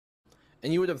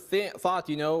And you would have thought,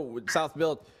 you know, with South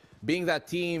Built being that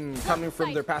team coming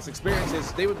from their past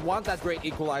experiences, they would want that great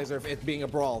equalizer of it being a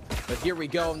brawl. But here we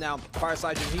go now.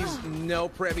 FireSaiyajiN, he's no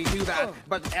privy to that.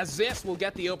 But Azys will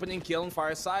get the opening kill in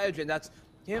FireSaiyajiN. That's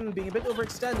him being a bit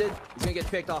overextended. He's gonna get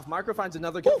picked off. Micro finds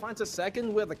another kill, finds a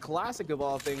second with a classic of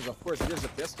all things. Of course, it is a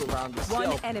pistol round, but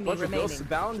still, bunch of ghosts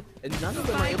bound, and none of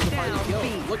them are able to find a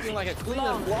kill. Looking like a clean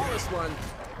and flawless one.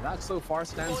 That so far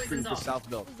stands true for South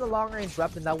Built. This is a long-range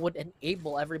weapon that would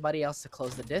enable everybody else to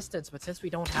close the distance, but since we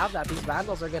don't have that, these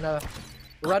Vandals are gonna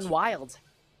run wild.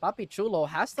 PapiChulo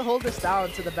has to hold this down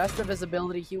to the best of his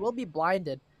ability. He will be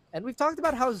blinded, and we've talked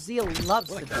about how Zeal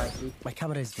loves to drive. My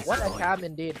camera is What a cam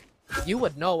indeed. You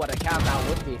would know what a cam that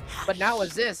would be. But now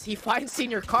Azys, he finds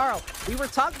SenyorCarL. We were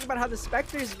talking about how the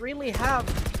Spectres really have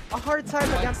a hard time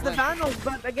against the Vandals,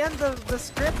 but again, the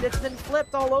script, it's been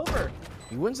flipped all over.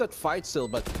 He wins that fight still,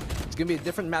 but it's going to be a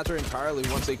different matter entirely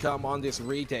once they come on this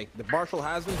retake. The Marshal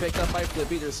has been picked up by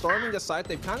Flippy. They're storming the site.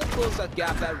 They've kind of closed that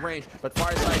gap, that range, but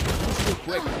FireSaiyajiN is too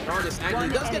quick on this angle.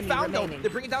 He does get found, though. They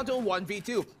bring it down to a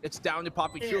 1v2. It's down to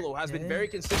PapiChulo, has been very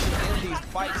consistent in these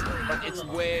fights, but it's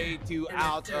way too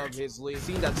out of his league.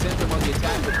 Seen that symptom on the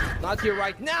attack, but not here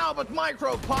right now, but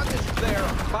Micro punished there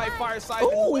by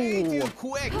FireSaiyajiN. Way too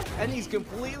quick, and he's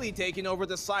completely taken over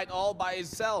the site all by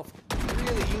himself.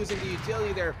 Really using the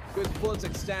utility there, good bullets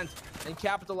extent, and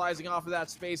capitalizing off of that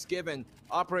space given.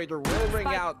 Operator will ring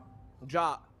out.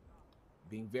 Ja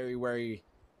being very wary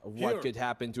of what could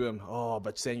happen to him. Oh,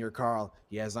 but SenyorCarL,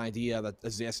 he has an idea that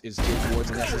Azys is here towards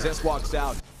him. As Azys walks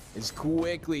out, is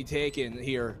quickly taken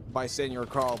here by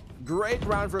SenyorCarL. Great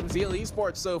round from Zeal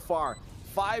Esports so far.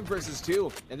 5 versus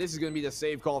 2, and this is going to be the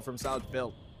save call from South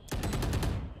Built.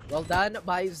 Well done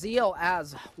by Zeal,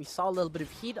 as we saw a little bit of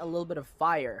heat, a little bit of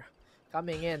fire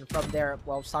coming in from their,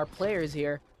 well, star players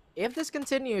here. If this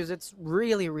continues, it's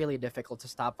really, really difficult to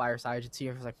stop FireSaiyajiN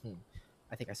here. It's like,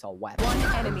 I think I saw wet.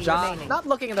 Ja, not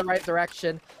looking in the right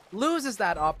direction, loses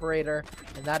that operator,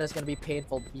 and that is going to be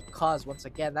painful because, once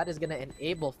again, that is going to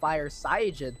enable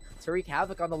FireSaiyajiN to wreak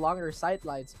havoc on the longer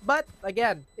sidelines. But,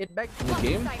 again, it begs the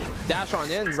game. Dash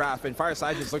on in, Raph, and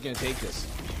FireSaiyajiN's looking to take this.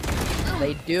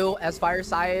 They do, as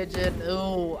FireSaiyajiN.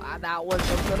 Ooh, that was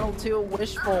a little too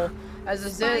wishful. As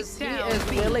Azys, he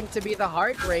is willing to be the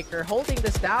heartbreaker, holding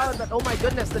this down, but oh my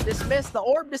goodness, the dismiss, the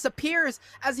orb disappears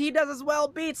as he does as well.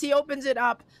 Beats, he opens it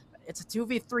up. It's a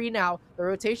 2v3 now. The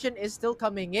rotation is still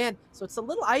coming in, so it's a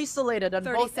little isolated on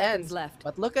both ends. Left.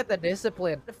 But look at the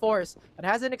discipline, the force, but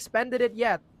hasn't expended it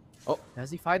yet. Oh,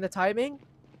 does he find the timing?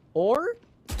 Or?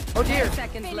 Oh dear. 10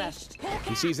 seconds left.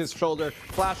 He sees his shoulder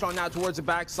flash on now towards the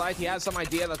backside. He has some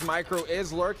idea that Micro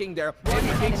is lurking there. If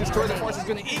he takes his tour, the force is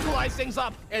going to equalize things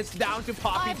up. It's down to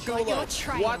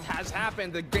PapiChulo. What has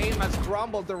happened? The game has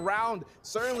crumbled. The round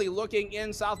certainly looking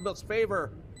in South Built's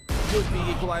favor. Would be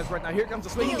equalized right now. Here comes the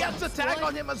swing. He gets the tag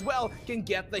on him as well. Can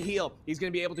get the heal. He's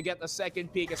going to be able to get the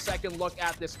second peek, a second look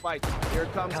at this fight. Here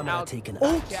comes out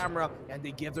camera, and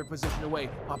they give their position away.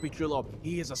 PapiChulo,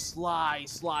 he is a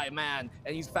sly man,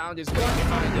 and he's found his way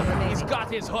behind him. He's got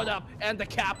his hood up, and the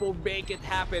cap will make it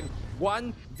happen.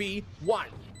 1v1.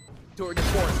 Tour de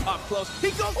force up close.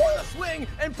 He goes for the swing,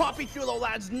 and PapiChulo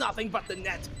lands nothing but the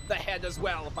net. The head as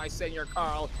well by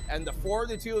SenyorCarL, and the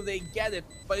 4-2, they get it,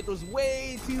 but it was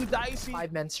way too dicey.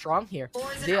 5 men strong here.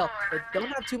 Zeal, they don't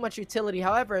have too much utility.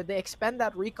 However, they expend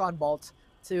that recon bolt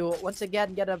to once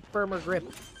again get a firmer grip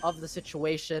of the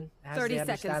situation. As 30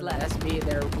 seconds left. Nasmi,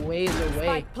 they're ways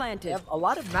away. They have a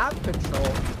lot of map control,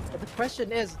 but the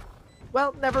question is,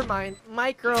 well, never mind.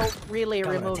 Micro really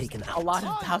removes a lot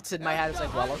of doubts in my head. It's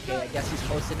like, well, okay, I guess he's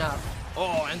close enough.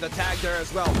 Oh, and the tag there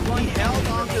as well. He held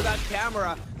onto that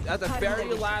camera at the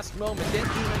very last moment.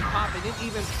 Didn't even pop it. Didn't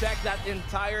even check that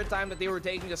entire time that they were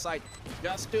taking the site,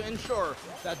 just to ensure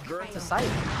that the site.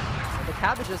 The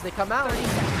cabbages, they come out.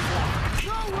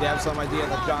 They have some idea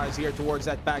that Ja is here towards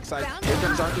that backside. Here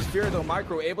comes Arcus Fear though.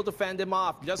 Micro able to fend him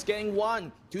off. Just getting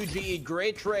 1. 2GE,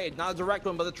 great trade. Not a direct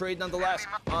one, but a trade nonetheless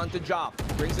onto Ja.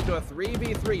 Brings it to a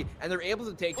 3v3, and they're able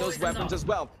to take those weapons as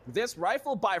well. This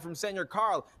rifle buy from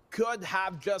SenyorCarL could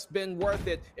have just been worth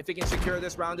it if he can secure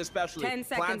this round especially. 10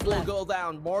 seconds Plant will go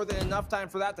down. More than enough time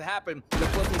for that to happen. The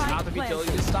flip is out of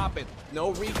utility to stop it.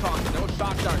 No recon, no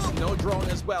shock darts, no drone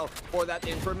as well for that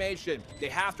information. They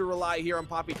have to rely here on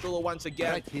PapiChulo once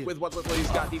again with what little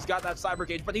he's got. He's got that cyber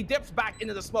cage, but he dips back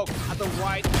into the smoke at the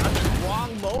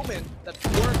wrong moment. That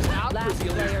works out for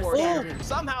Zeal Esports.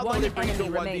 Somehow though, they bring it to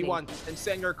 1v1, and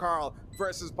SenyorCarL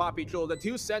versus PapiChulo. The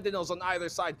 2 sentinels on either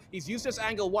side. He's used this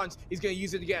angle once. He's going to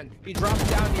use it again. He drops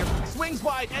down here. swings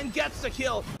wide and gets the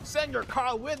kill.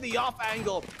 SenyorCarL with the off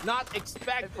angle, not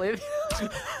expect.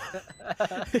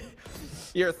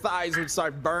 Your thighs would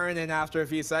start burning after a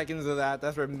few seconds of that.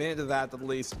 After a minute of that, at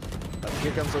least. But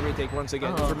here comes the retake once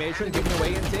again. Information given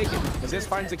away and taken. Azys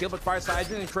finds the kill, but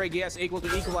FireSaiyajiN and CraigyS equal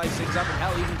to equalize things up, and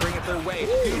hell, even bring it their way.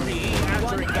 PG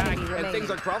answering back, and things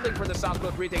are crumbling for the South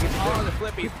Coast retake. It's on the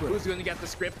Flippy. Who's going to get the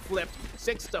script flipped?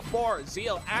 6-4.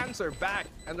 Zeal answer back,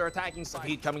 and they're attacking side.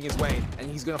 Heat coming his way, and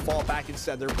he's going to fall back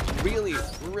instead. They're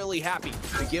really happy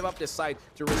to give up this site,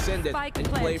 to rescind it, and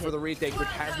play for the retake, which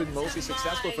has been mostly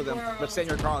successful for them. But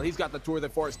SenyorCarL, he's got the tour de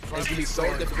force, and it's going to be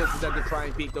so difficult for them to try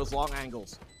and peek those long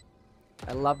angles.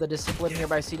 I love the discipline here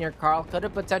by SenyorCarL. Could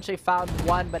have potentially found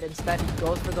one, but instead he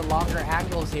goes for the longer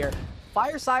angles here.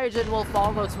 FireSaiyajiN will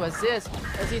follow to Azys,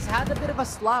 as he's had a bit of a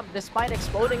slump despite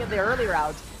exploding in the early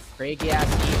rounds.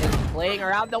 CraigyS, he is playing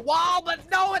around the wall, but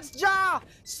no, it's JA!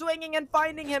 Swinging and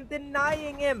finding him,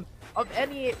 denying him of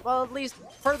any, well, at least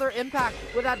further impact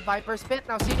with that Viper spit.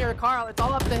 Now SenyorCarL, it's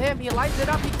all up to him. He lines it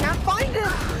up, he can't find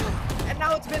him! And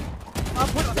now it's been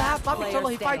put to half.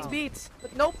 PapiChulo, he finds beats,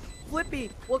 but nope.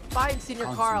 Flippy will find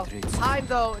SenyorCarL. Time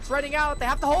though, it's running out. They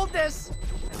have to hold this.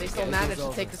 And they still manage to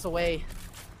take this away.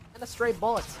 And a stray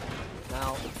bullet.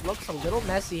 Now, it looks a little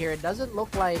messy here. It doesn't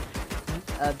look like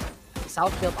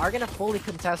Southfield are going to fully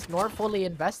contest nor fully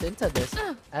invest into this.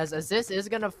 As Azys is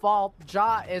going to fall,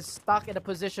 JA is stuck in a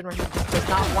position where he does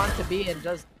not want to be and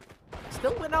just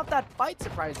still win out that fight,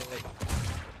 surprisingly.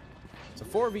 It's a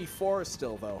 4v4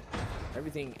 still, though.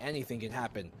 Anything can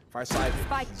happen.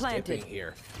 FireSaiyajiN is dipping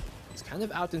here. He's kind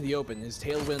of out in the open. His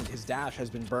tailwind, his dash has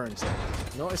been burned, so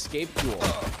no escape tool.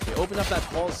 They open up that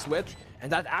pulse switch,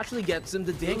 and that actually gets him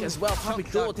the dig as well.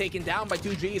 PapiChulo taken down by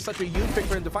 2G. Such a huge pick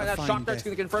for him to find that shock dart's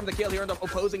going to confirm the kill here on the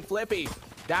opposing Flippy.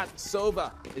 That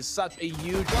Sova is such a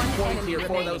huge point here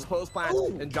for those post plants,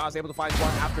 and JA's able to find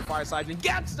one after FireSaiyajiN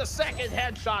gets the second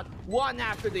headshot, one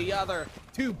after the other.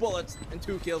 2 bullets and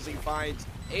 2 kills he finds.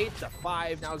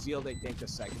 8-5. Now Zeal, they take the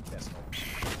second pistol.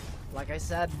 Like I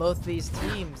said, both these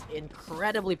teams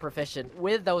incredibly proficient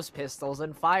with those pistols,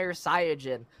 and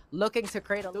FireSaiyajiN looking to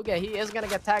create a Luga. He is going to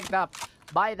get tagged up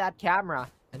by that camera,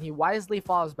 and he wisely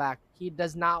falls back. He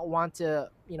does not want to,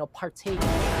 partake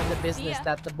in the business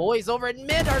that the boys over in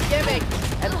mid are giving.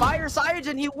 And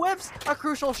FireSaiyajiN, he whiffs a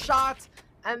crucial shot,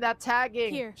 and that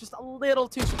tagging just a little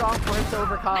too strong for him to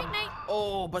overcome.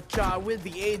 Oh, but JA with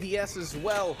the ADS as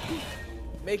well,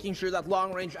 making sure that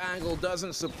long-range angle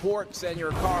doesn't support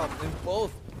SenyorCarL in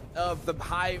both of the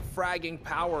high fragging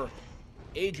power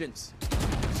agents.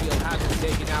 Zeal has been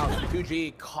taken out.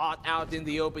 2G caught out in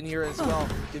the open here as well.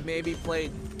 It maybe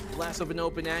played less of an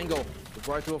open angle.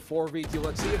 Brought to a 4v2.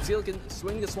 Let's see if Zeal can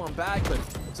swing this one back, but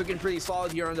it's looking pretty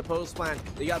solid here on the post plan.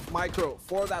 They got Micro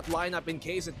for that lineup in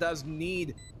case it does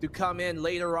need to come in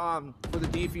later on for the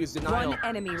defuse denial. One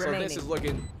enemy so remaining. This is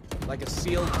looking like a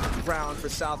sealed round for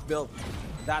South Built.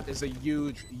 That is a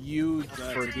huge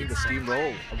for a team to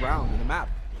steamroll around in the map.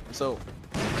 So,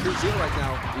 for Zeal right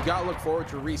now, you gotta look forward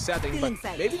to resetting, but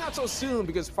maybe not so soon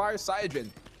because FireSaiyajiN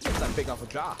gets that pick off of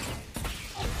JA.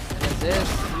 And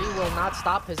Azys, he will not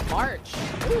stop his march.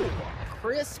 Ooh,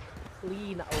 crisp,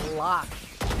 clean lock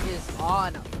is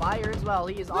on fire as well.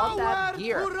 He is on that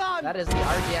gear. That is the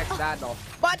RGX Vandal.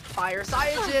 But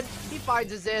FireSaiyajiN, he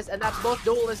finds Azys, and that's both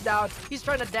duelists down. He's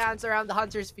trying to dance around the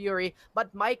Hunter's Fury,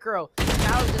 but Micro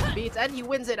challenges beats, and he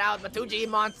wins it out. But 2G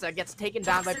Monster gets taken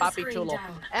down by PapiChulo.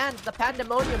 And the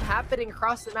pandemonium happening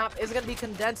across the map is going to be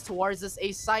condensed towards this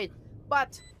ace site.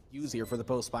 But use here for the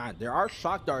post plant. There are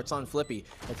shock darts on Flippy,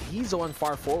 but he's the one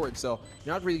far forward, so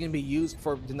not really going to be used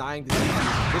for denying the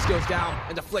defense. This goes down,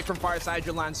 and the flick from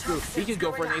FireSaiyajiN lands through. He could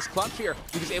go for an ace clutch here.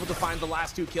 He's able to find the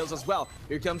last 2 kills as well.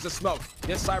 Here comes the smoke.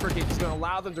 This cyber kick is going to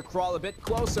allow them to crawl a bit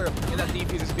closer, and that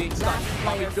defuse is being stuck.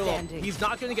 PapiChulo, he's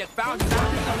not going to get found. He's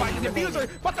actually going to find the diffuser,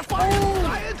 but the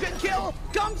FireSaiyajiN kill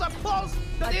comes up close.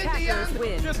 But in the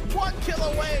end, just 1 kill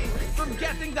away from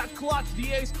getting that clutch,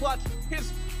 the ace clutch.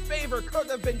 His favor could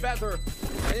have been better.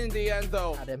 In the end,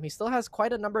 though, he still has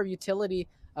quite a number of utility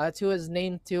to his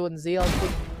name too, and Zeal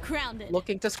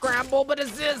looking to scramble, but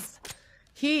Azys,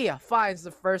 he finds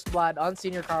the first blood on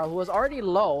SenyorCarL, who was already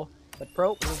low. But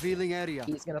Pro revealing area.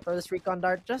 He's gonna throw this recon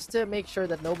dart just to make sure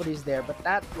that nobody's there. But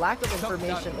that lack of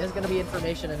information is gonna be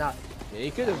information enough. Yeah,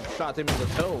 he could have shot him in the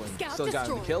toe and still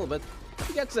gotten the kill, but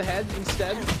he gets ahead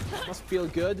instead. Must feel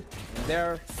good. And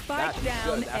there, that's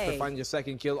good after finding your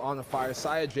second kill on a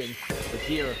FireSaiyajiN. But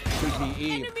here,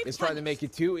 Georggyyy is trying to make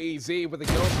it too easy with a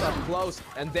ghost up close.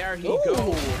 And there he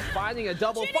goes, finding a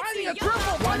double, finding a triple,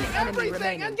 finding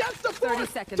everything, and gets the 30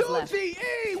 seconds left.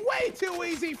 Georggyyy, way too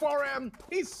easy for him.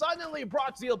 He suddenly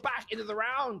brought Zeal back into the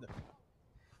round.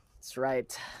 That's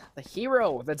right. The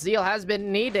hero that Zeal has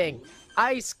been needing.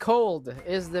 Ice cold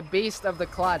is the beast of the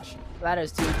clutch. That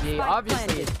is 2G.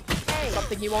 Obviously,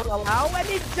 something he won't allow, and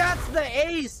he gets the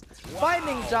ace,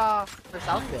 finding Jaw for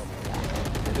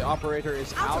Southfield. The operator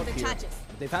is out here.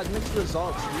 They've had mixed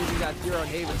results using that here on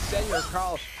Haven.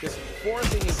 SenyorCarL just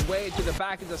forcing his way to the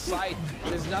back of the site.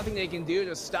 There's nothing they can do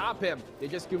to stop him. They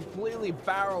just completely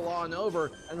barrel on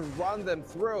over and run them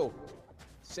through.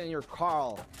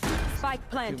 SenyorCarL, spike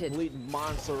planted. Complete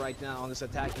monster right now on this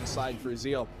attacking side for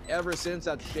Zeal. Ever since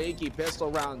that shaky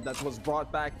pistol round that was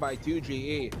brought back by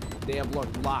 2GE, they have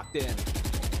looked locked in.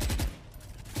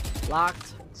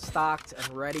 Locked, stocked, and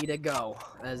ready to go.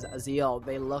 As Zeal,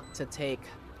 they look to take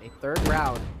a third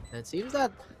round. And it seems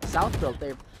that Southfield,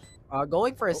 they're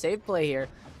going for a save play here.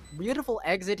 Beautiful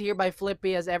exit here by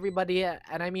Flippy, as everybody, and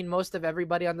I mean most of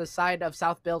everybody on the side of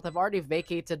Southfield have already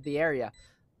vacated the area.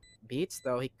 Beats,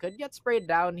 though, he could get sprayed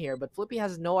down here, but Flippy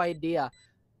has no idea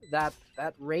that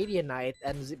Radianite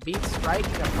and Beats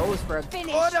striking a pose for a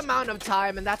good amount of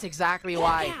time, and that's exactly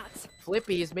why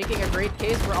Flippy is making a great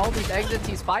case for all these exits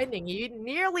he's finding. He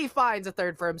nearly finds a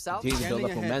third for himself. He's build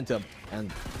up momentum,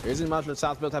 and there isn't much that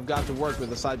Southfield have got to work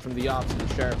with aside from the ops and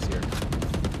the sheriffs here.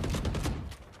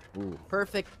 Ooh.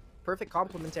 Perfect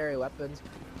complementary weapons.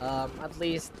 At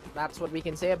least that's what we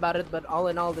can say about it, but all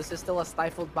in all, this is still a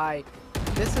stifled buy.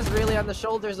 This is really on the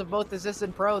shoulders of both Azys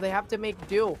and Pro. They have to make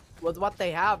do with what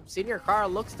they have.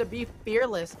 SenyorCarL looks to be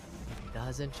fearless.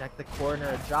 Doesn't check the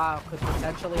corner. Jaw could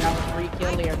potentially have a free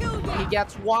kill here. He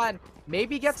gets one,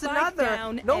 maybe gets another.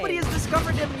 Nobody has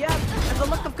discovered him yet, and the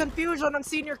look of confusion on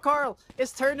SenyorCarL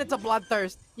is turned into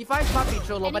bloodthirst. He finds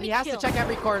PapiChulo, but he has to check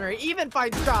every corner. He even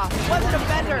finds Jaw. Was it a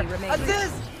bender?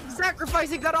 Azys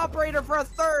sacrificing that operator for a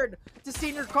third to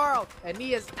SenyorCarL, and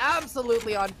he is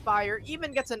absolutely on fire.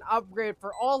 Even gets an upgrade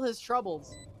for all his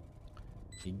troubles.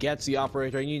 He gets the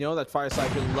operator, and you know that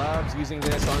FireSaiyajiN loves using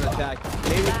this on attack.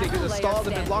 Maybe if they could have stalled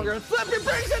a bit longer. And Flippy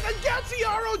brings it and gets the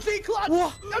ROG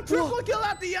clutch. A triple kill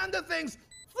at the end of things.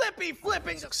 Flippy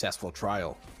flipping. Successful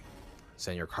trial.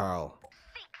 SenyorCarL,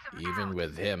 even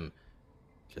with him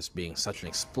just being such an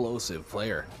explosive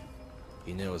player,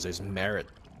 he knows there's merit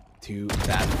to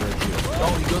that virtue.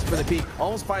 Oh, he goes for the peek.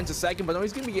 Almost finds a second, but no,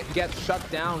 he's going to get shut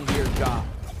down here, Jaw.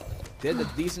 Did a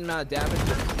decent amount of damage,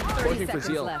 but fortunately for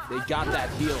Zeal, they got that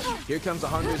heal. Here comes the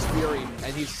Hunter's Fury,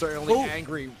 and he's certainly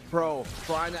angry. Pro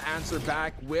trying to answer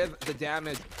back with the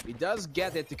damage. He does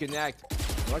get it to connect.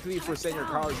 Luckily for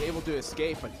SenyorCarL, he's able to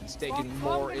escape, but he's taking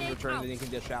more in return than he can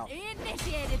dish out.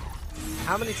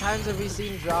 How many times have we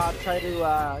seen Jaw try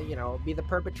to, you know, be the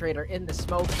perpetrator in the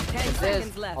smoke?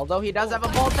 Although he does have a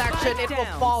bolt action, it will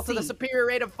fall to the superior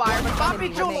rate of fire. But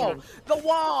PapiChulo, the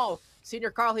wall!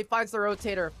 SenyorCarL, he finds the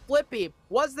rotator. Flippy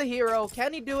was the hero.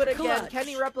 Can he do it again? Can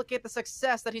he replicate the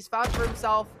success that he's found for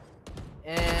himself?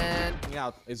 And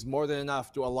out is more than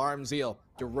enough to alarm Zeal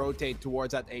to rotate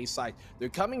towards that A site. They're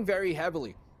coming very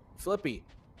heavily. Flippy,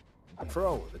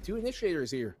 Pro, the two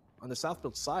initiators here on the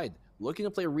Southfield side, looking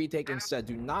to play retake instead.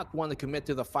 Do not want to commit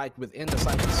to the fight within the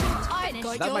site of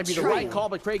scenes. That might be the right call,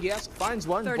 but CraigyS finds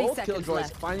one. Both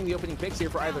Killjoys finding the opening picks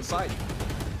here for either side.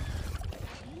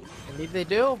 Indeed they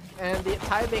do, and the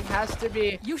timing has to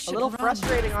be a little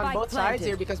frustrating on both sides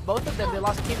here because both of them, they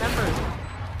lost key members.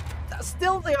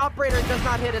 Still, the operator does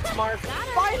not hit its mark.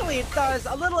 Finally, it does.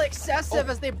 A little excessive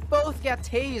as they both get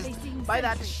tased by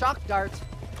that shock dart.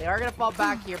 They are going to fall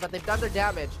back here, but they've done their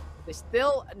damage. They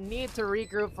still need to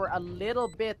regroup for a little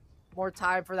bit more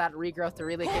time for that regrowth to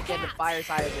really kick into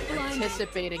FireSaiyajiN.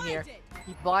 Anticipating here.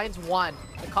 He blinds one.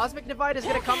 The Cosmic Divide is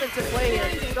going to come into play here.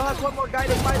 He still has one more guy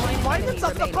to find. He finds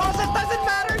himself the cross. It doesn't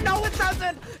matter. No, it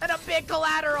doesn't. And a big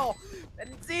collateral. And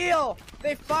Zeal,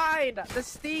 they find the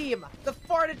steam, the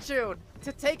fortitude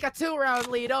to take a 2-round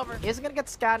lead over. He isn't going to get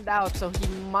scanned out, so he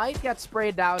might get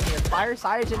sprayed down here.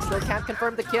 FireSaiyajiN still can't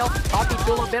confirm the kill.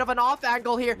 PapiChulo, a bit of an off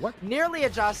angle here. Nearly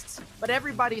adjusts, but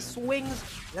everybody swings.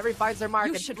 Never finds their mark.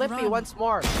 And Flippy once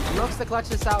more looks to clutch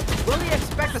this out. Will he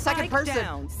expect the second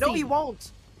person? No, he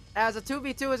won't. As a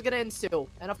 2v2 is going to ensue.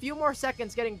 And a few more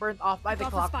seconds getting burnt off by the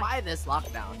clock by this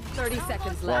lockdown. 30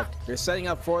 seconds left. They're setting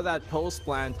up for that post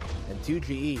plant. And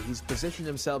 2GE, he's positioned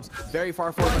himself very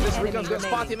far forward. This Rico's going to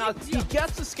spot him out. He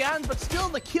gets the scan, but still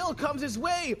the kill comes his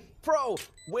way. Pro,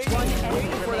 waiting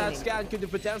for that scan could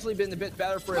have potentially been a bit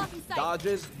better for him.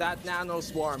 Dodges that nano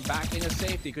swarm back into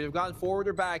safety. Could have gone forward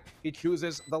or back. He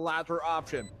chooses the latter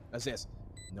option. Azys,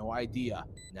 no idea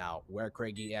now where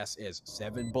CraigyS is.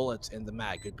 7 bullets in the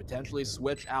mag. Could potentially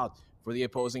switch out for the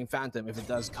opposing Phantom if it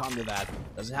does come to that.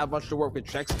 Doesn't have much to work with.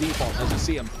 Checks default as you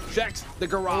see him. Checks the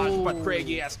garage, but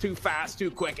CraigyS too fast,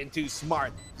 too quick, and too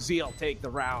smart. Zeal take the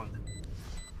round.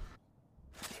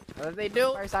 What do they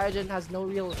do? FireSaiyajiN has no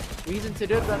real reason to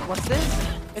do it, but what's this?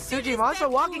 It's Tsuji Monster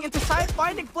walking into side,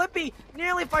 finding Flippy.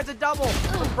 Nearly finds a double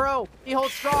from Pro. He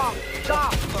holds strong.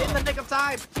 Chop in the nick of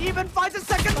time. He even finds a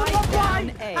second one.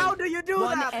 Why? How do you do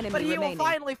that? But he will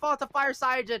finally fall to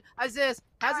FireSaiyajiN. Azys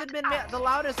hasn't been the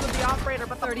loudest with the operator,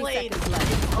 but the blade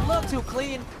a little too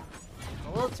clean.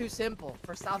 A little too simple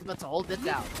for Southmid to hold it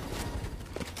down.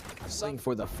 Going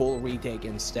for the full retake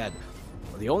instead.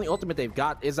 The only ultimate they've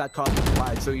got is that Cosmic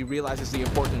Divide, so he realizes the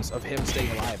importance of him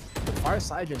staying alive. But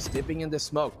FireSaiyajiN's dipping in the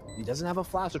smoke. He doesn't have a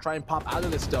flash to try and pop out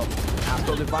of this though.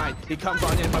 Astro Divine, he comes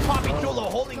on in, but PapiChulo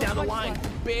holding down the line,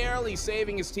 barely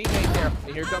saving his teammate there.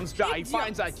 And here comes JaySieVash, he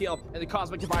finds that kill, and the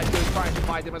Cosmic Divide is trying to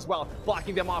find him as well,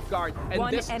 blocking them off guard. And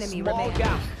this small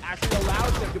gap actually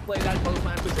allows them to play that close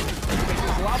man position, making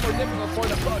it a lot more difficult for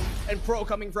the push. And Pro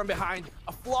coming from behind,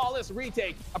 a flawless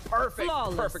retake, a perfect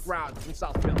round from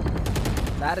Southmid.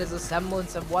 That is a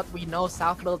semblance of what we know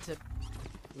Southmid to.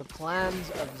 The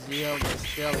plans of Zeal will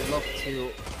still look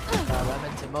to run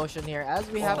into motion here as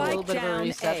we have a little bit of a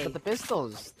reset, but the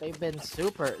pistols, they've been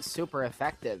super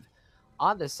effective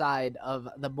on the side of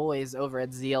the boys over at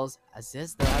Zeals.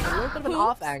 Azys, they'll have a little bit of an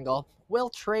off angle,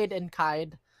 will trade in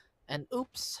kind, and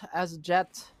oops, as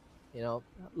Jet, you know,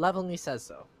 lovingly says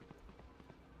so.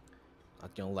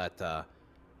 Not gonna let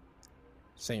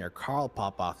SenyorCarL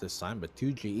pop off this time, but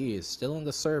 2GE is still in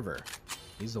the server.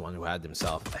 He's the one who had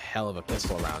himself a hell of a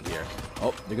pistol around here.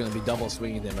 Oh, they're going to be double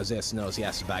swinging him. Azys knows he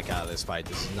has to back out of this fight.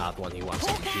 This is not one he wants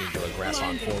to continue to aggress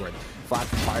on forward. Flat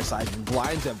from FireSaiyajiN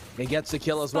blinds him. He gets the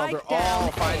kill as well. They're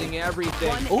all finding everything.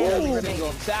 Every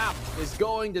single tap is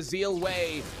going to Zeal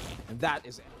way. And that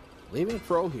is it. Leaving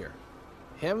Pro here.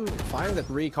 Him firing that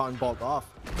recon bolt off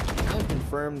kind of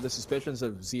confirmed the suspicions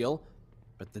of Zeal.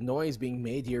 But the noise being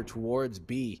made here towards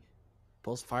B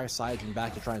pulls FireSaiyajiN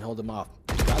back to try and hold him off.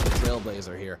 He's got the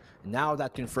Trailblazer here. And now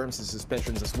that confirms his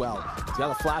suspicions as well. He's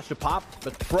got a flash to pop,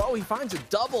 but Pro, he finds a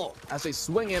double as they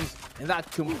swing him, and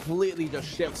that completely just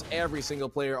shifts every single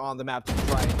player on the map to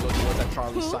try and go towards that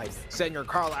Charlie site.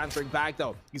 SenyorCarL answering back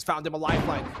though. He's found him a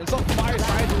lifeline. And so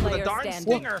FireSaiyajiN with a darn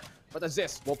stinger, but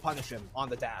Azys will punish him on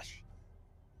the dash.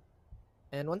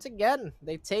 And once again,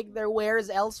 they take their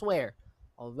wares elsewhere.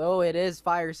 Although it is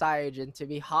FireSaiyajiN to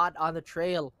be hot on the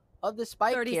trail of the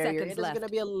spike carrier, it is going to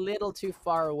be a little too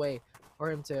far away for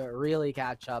him to really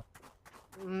catch up.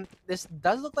 This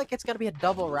does look like it's going to be a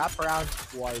double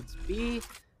wraparound towards B.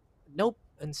 Nope.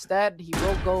 Instead, he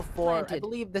will go for, I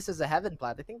believe this is a heaven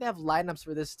plant. I think they have lineups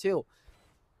for this too.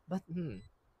 But,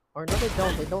 or no, they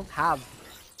don't. They don't have.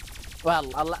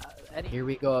 Well, and here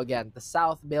we go again. The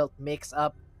South build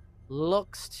mix-up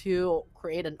looks to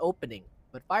create an opening.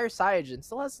 But FireSaiyajiN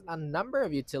still has a number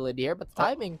of utility here, but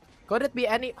timing, could it be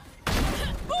any...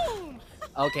 Boom!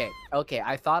 Okay,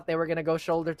 I thought they were going to go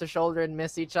shoulder to shoulder and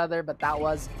miss each other, but that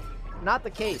was not the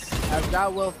case. As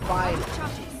JaySieVash will find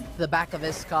the back of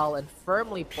his skull and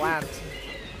firmly plant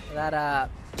that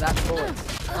bullet.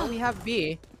 Now we have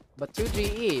B, but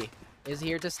 2GE is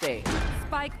here to stay.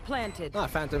 Spike planted.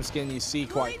 Not Phantom Skin you see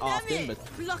quite often, but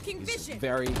he's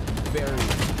very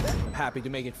happy to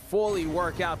make it fully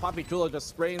work out. PapiChulo just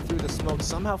spraying through the smoke,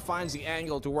 somehow finds the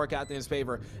angle to work out in his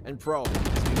favor, and Pro is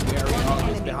very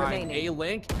obvious behind.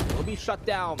 A-Link will be shut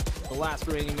down. The last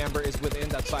remaining member is within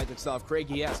that site itself.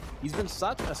 CraigyS, he's been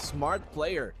such a smart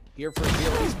player here for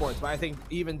Zeal Esports, but I think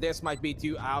even this might be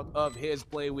too out of his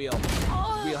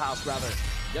wheelhouse rather.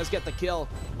 Does get the kill.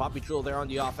 PapiChulo there on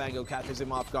the off angle catches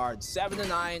him off guard.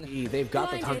 7-9. They've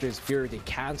got the Hunter's Fury to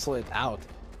cancel it out.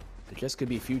 It just could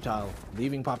be futile,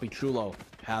 leaving PapiChulo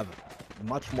have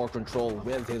much more control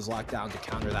with his lockdown to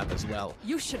counter that as well.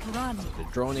 You should run. So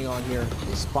they're droning on here.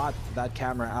 They spot that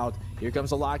camera out. Here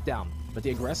comes the lockdown. But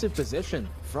the aggressive position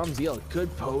from Zeal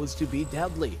could pose to be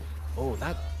deadly. Oh,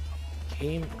 that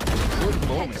came at a good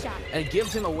moment. And it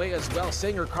gives him away as well.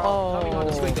 SenyorCarL coming on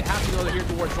the swing. They have to go here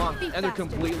towards long. And they're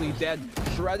completely dead.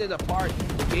 Shredded apart.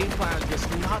 The game plan just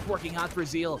not working out for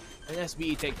Zeal. And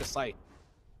SBE take the site.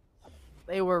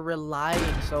 They were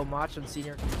relying so much on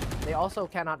Senior. They also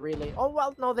cannot really... Oh,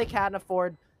 well, no, they can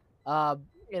afford,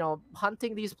 you know,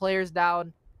 hunting these players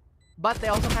down. But they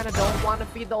also kind of don't want to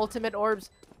feed the ultimate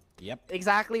orbs. Yep.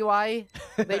 Exactly why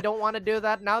they don't want to do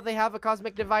that. Now they have a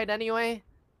Cosmic Divide anyway.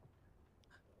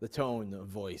 The tone of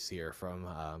voice here from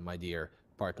my dear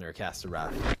partner,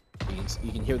 Casterrath.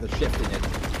 You can hear the shift in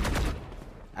it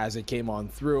as it came on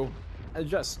through.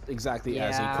 Just exactly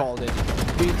as he called it.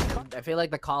 I feel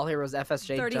like the call here was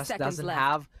FSJ just doesn't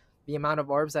have the amount of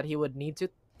orbs that he would need to.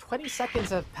 20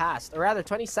 seconds have passed, or rather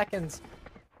 20 seconds,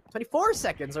 24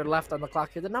 seconds are left on the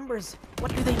clock here. The numbers,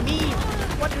 what do they mean?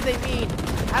 What do they mean?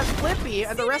 as Flippy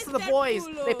and the rest of the boys,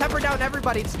 they pepper down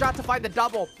everybody to start to find the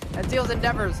double. And Zeal's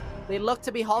endeavors, they look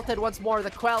to be halted once more.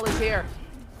 The Quell is here.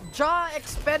 Jaw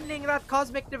expending that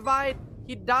Cosmic Divide.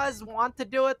 He does want to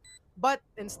do it, but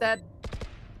instead,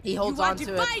 he holds on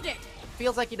to it.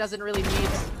 Feels like he doesn't really need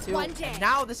to. And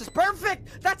now this is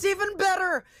perfect! That's even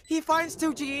better! He finds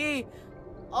 2GE.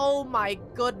 Oh my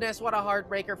goodness, what a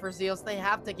heartbreaker for Zeals. They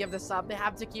have to give this up. They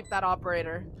have to keep that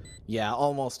operator. Yeah,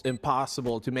 almost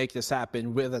impossible to make this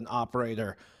happen with an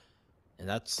operator. And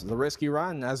that's the risky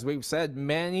run. As we've said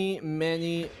many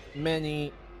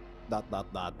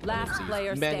Last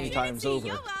player many times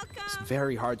over. It's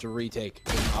very hard to retake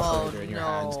an operator in your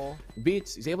hands.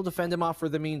 Beats, he's able to fend him off for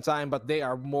the meantime, but they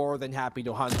are more than happy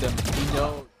to hunt him.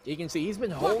 You can see he's been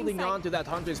holding on to that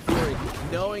Hunter's Fury,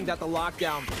 knowing that the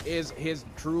lockdown is his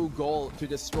true goal to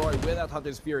destroy with that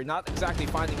Hunter's Fury. Not exactly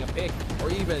finding a pick or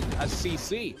even a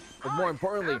CC, but more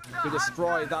importantly, to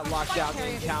destroy that lockdown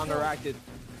and counteract it.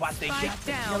 But they get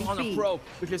the kill on a probe,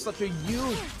 which is such a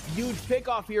huge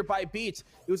pick-off here by Beats.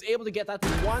 He was able to get that to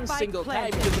one single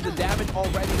tag because of the damage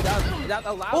already done. And that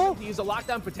allows him to use a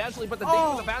lockdown potentially, but the thing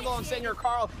with the Vandal on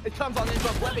SenyorCarL, it comes on into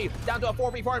Flippy, down to a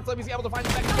 4v4, and Flippy's able to find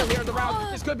the second kill here in the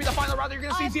round. This could be the final round. You're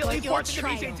going to see Zeal Esports in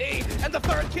the VCT, and the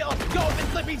third kill goes in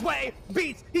Flippy's way.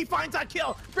 Beats, he finds that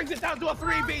kill, brings it down to a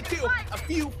 3v2. A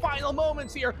few final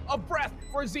moments here of breath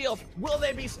for Zeal. Will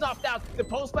they be snuffed out? The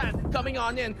post-plant coming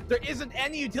on in. There isn't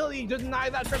any utility to deny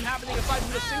that from happening aside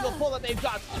from the single pull that they've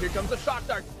got. Here comes the shock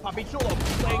dart. PapiChulo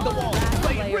playing the wall,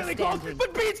 playing really close,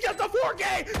 but Beats gets the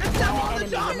 4K and Step on the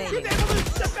job. He's able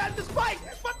to defend the spike,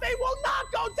 but they will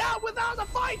not go down without a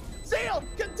fight. Zeal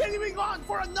continuing on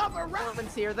for another round.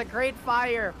 Here, the great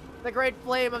fire, the great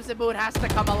flame of Zibud has to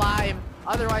come alive.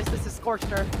 Otherwise, this is scorched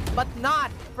her, but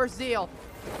not for Zeal.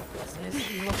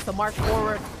 He looks to march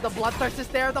forward. The bloodthirst is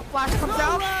there. The flash comes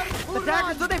out. The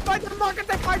daggers. Do they find the market?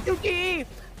 They find 2GE.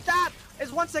 That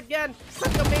is once again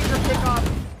such a major kickoff.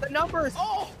 The numbers,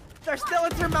 they're still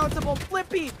insurmountable.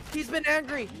 Flippy, he's been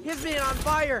angry. He's been on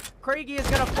fire. CraigyS is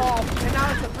gonna fall, and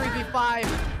now it's a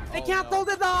 3v5. They can't hold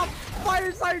it off.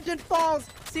 FireSaiyajiN falls.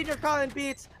 SenyorCarL and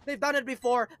Beats, they've done it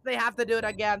before. They have to do it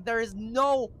again. There is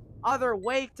no other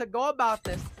way to go about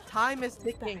this. Time is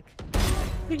ticking.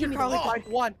 SenyorCarL finds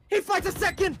one. He finds a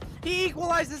second. He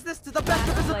equalizes this to the best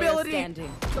of his ability.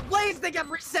 The blades, they get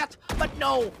reset, but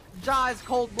no. Jaw is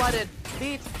cold-blooded.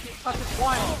 Beats, he touches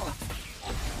one.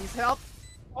 He's helped.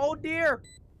 Oh dear.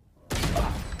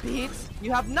 Beats,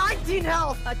 you have 19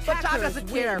 health, but Jaw doesn't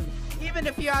care. Even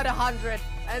if you had 100,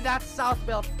 and that's South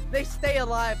Built, they stay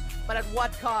alive, but at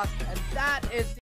what cost? And that is